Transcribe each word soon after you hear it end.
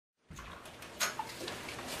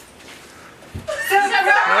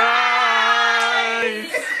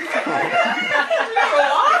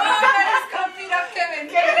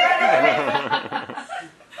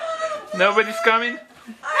Nobody's coming?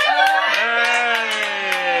 Hey!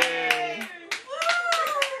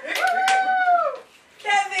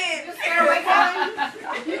 Kevin!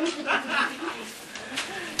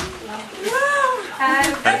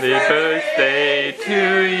 Happy birthday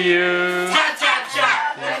to you.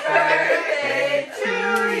 Cha-cha-cha! Happy birthday to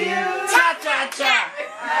you. Cha-cha-cha!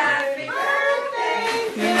 Happy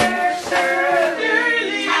birthday, dear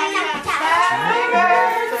Shirley. Happy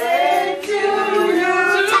birthday to you.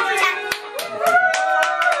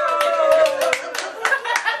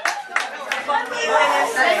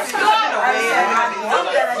 Let's go!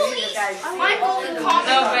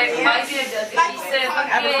 No, but my she said,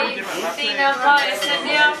 okay, Tina, I said,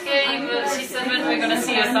 yeah, okay. She said, when we're gonna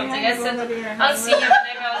see or something. I said, I'll see you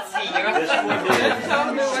whenever I'll see you.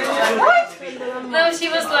 No, she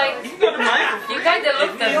was like, you kind of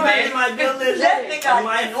looked at me.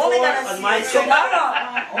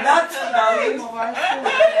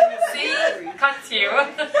 See, cut you.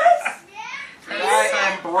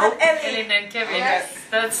 Ellen and Kevin,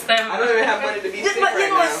 that's them. I don't even have money to be sick right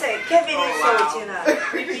now. Kevin is so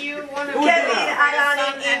Kevin had on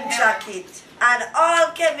him jacket, and all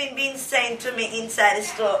Kevin been saying to me inside the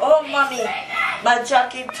store, oh mommy, my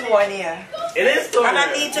jacket torn here. It is torn. And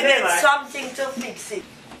I need to get something to fix it.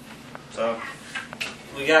 So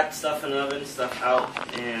we got stuff in the oven, stuff out,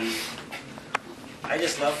 and I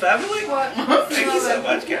just love family. Thank you so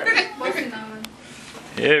much, Karen.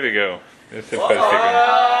 Here we go. This is the Oh, first look at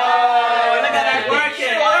that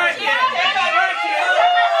working. Yeah.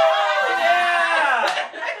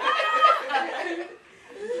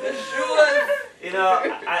 You know,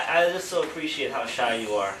 I just so appreciate how shy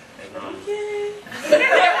you are. And,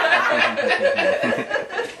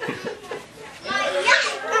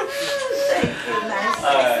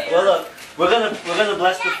 well, look, we're gonna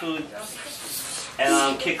bless the food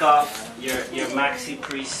and kick off your Maxi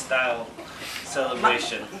Priest style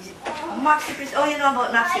celebration. Maxi Priest, oh you know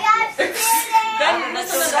about Maxi Priest?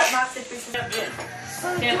 Maxi Priest.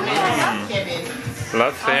 Kevin.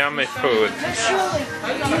 Lots of yummy food. Surely,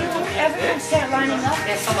 everyone start lining up.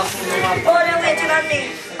 Oh, they're waiting on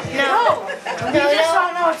me. No, we just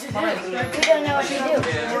don't know what to do. We don't know what to do.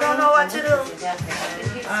 You don't know what to do?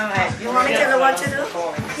 Alright, you want me to tell you what to do?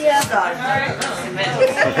 Yeah. Start.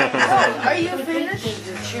 Are you finished?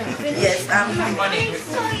 Yes, I'm Money. You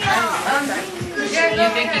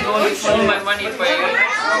think you're going to pull my money for you?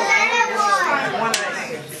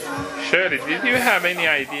 Shirley, did you have any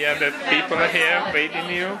idea that people are here waiting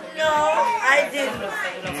you? No, I didn't.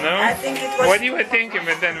 No? I think it was... What you were thinking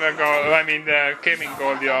when then Kevin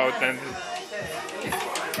called you out and...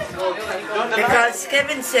 Because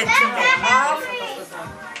Kevin said to me, Mom,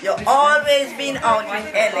 you've always been out in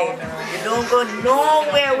LA. You don't go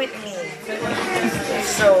nowhere with me.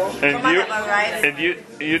 So, come on, am I right? And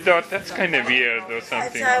you thought that's kind of weird or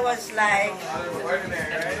something. I was like,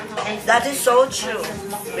 that is so true.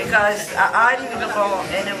 Because I didn't go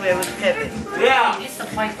anywhere with Kevin. Yeah, So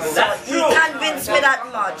he convinced me that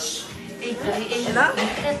much. You know?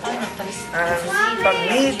 For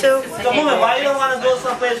me too. So, Mama, why you don't want to go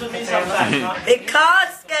someplace with me sometimes, huh?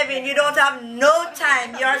 Because, Kevin, you don't have no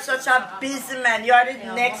time. You're such a busy man. You're the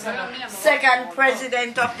next second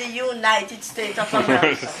president of the United States of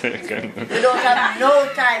America. You don't have no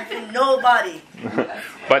time for nobody.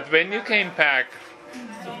 But when you came back,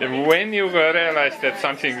 when you realized that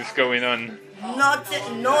something is going on? No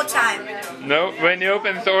time. No? When you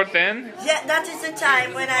opened the door then? Yeah, that is the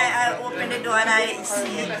time when I opened the door and I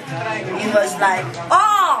see it was like,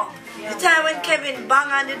 oh! The time when Kevin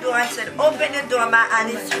banged on the door and said, open the door, my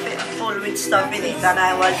hand is full with stuff in it. And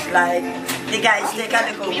I was like, the guys take a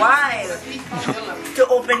little while to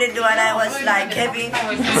open the door. And I was like, Kevin,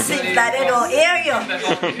 seems like they don't hear you.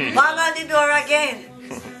 Bang on the door again.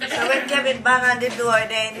 So when Kevin banged on the door,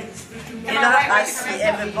 then, you know, I see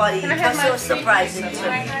everybody. It was so surprising to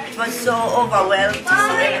me. It was so overwhelmed to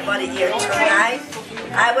see everybody here tonight.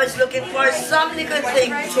 I was looking for some little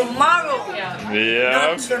thing tomorrow, Yeah,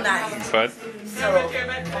 not tonight. but So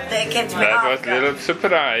they kept me that off was a little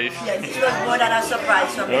surprise. Yes, it was more than a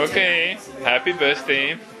surprise for me. Okay, happy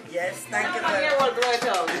birthday. Yes, thank you very much.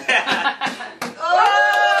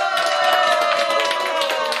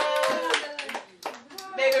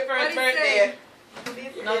 Baby first birthday.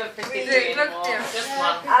 Another 53 anymore. Just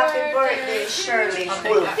one. Happy birthday, Shirley.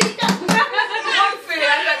 Full.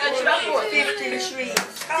 53.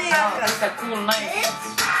 It's a cool night.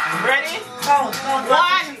 Ready? Count.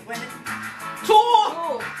 1, 2,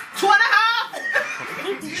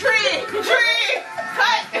 2.5, 3.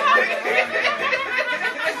 Cut.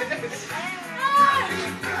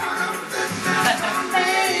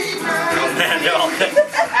 Man, you're all good.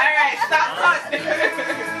 All right, stop.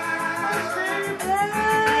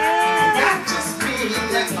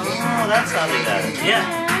 that sounded good. Yeah.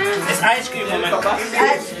 It's ice cream woman.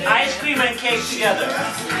 Ice cream and cake together.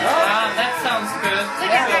 Wow, that sounds good.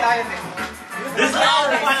 This is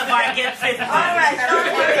all one of our Get Fit things. Alright,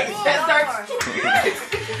 don't worry.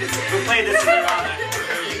 We'll play this in the honor.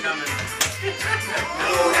 Where are you coming?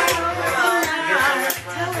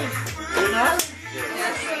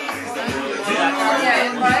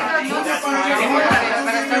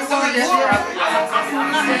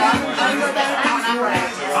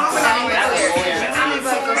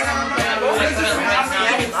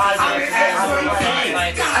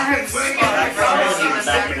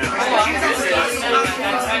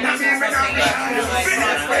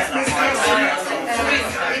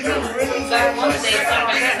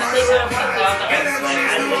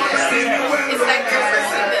 It's like your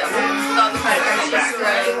first meal. Not the fact that she's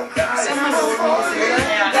right.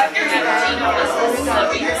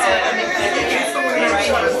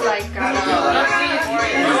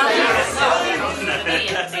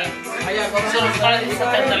 Sono scuole di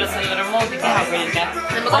sapere la signora molti che ha quella.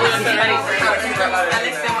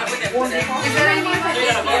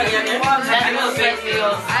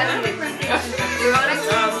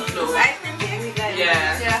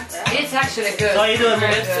 Yeah. It's actually good. So you doing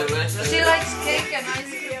She likes cake and ice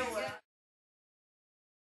cream.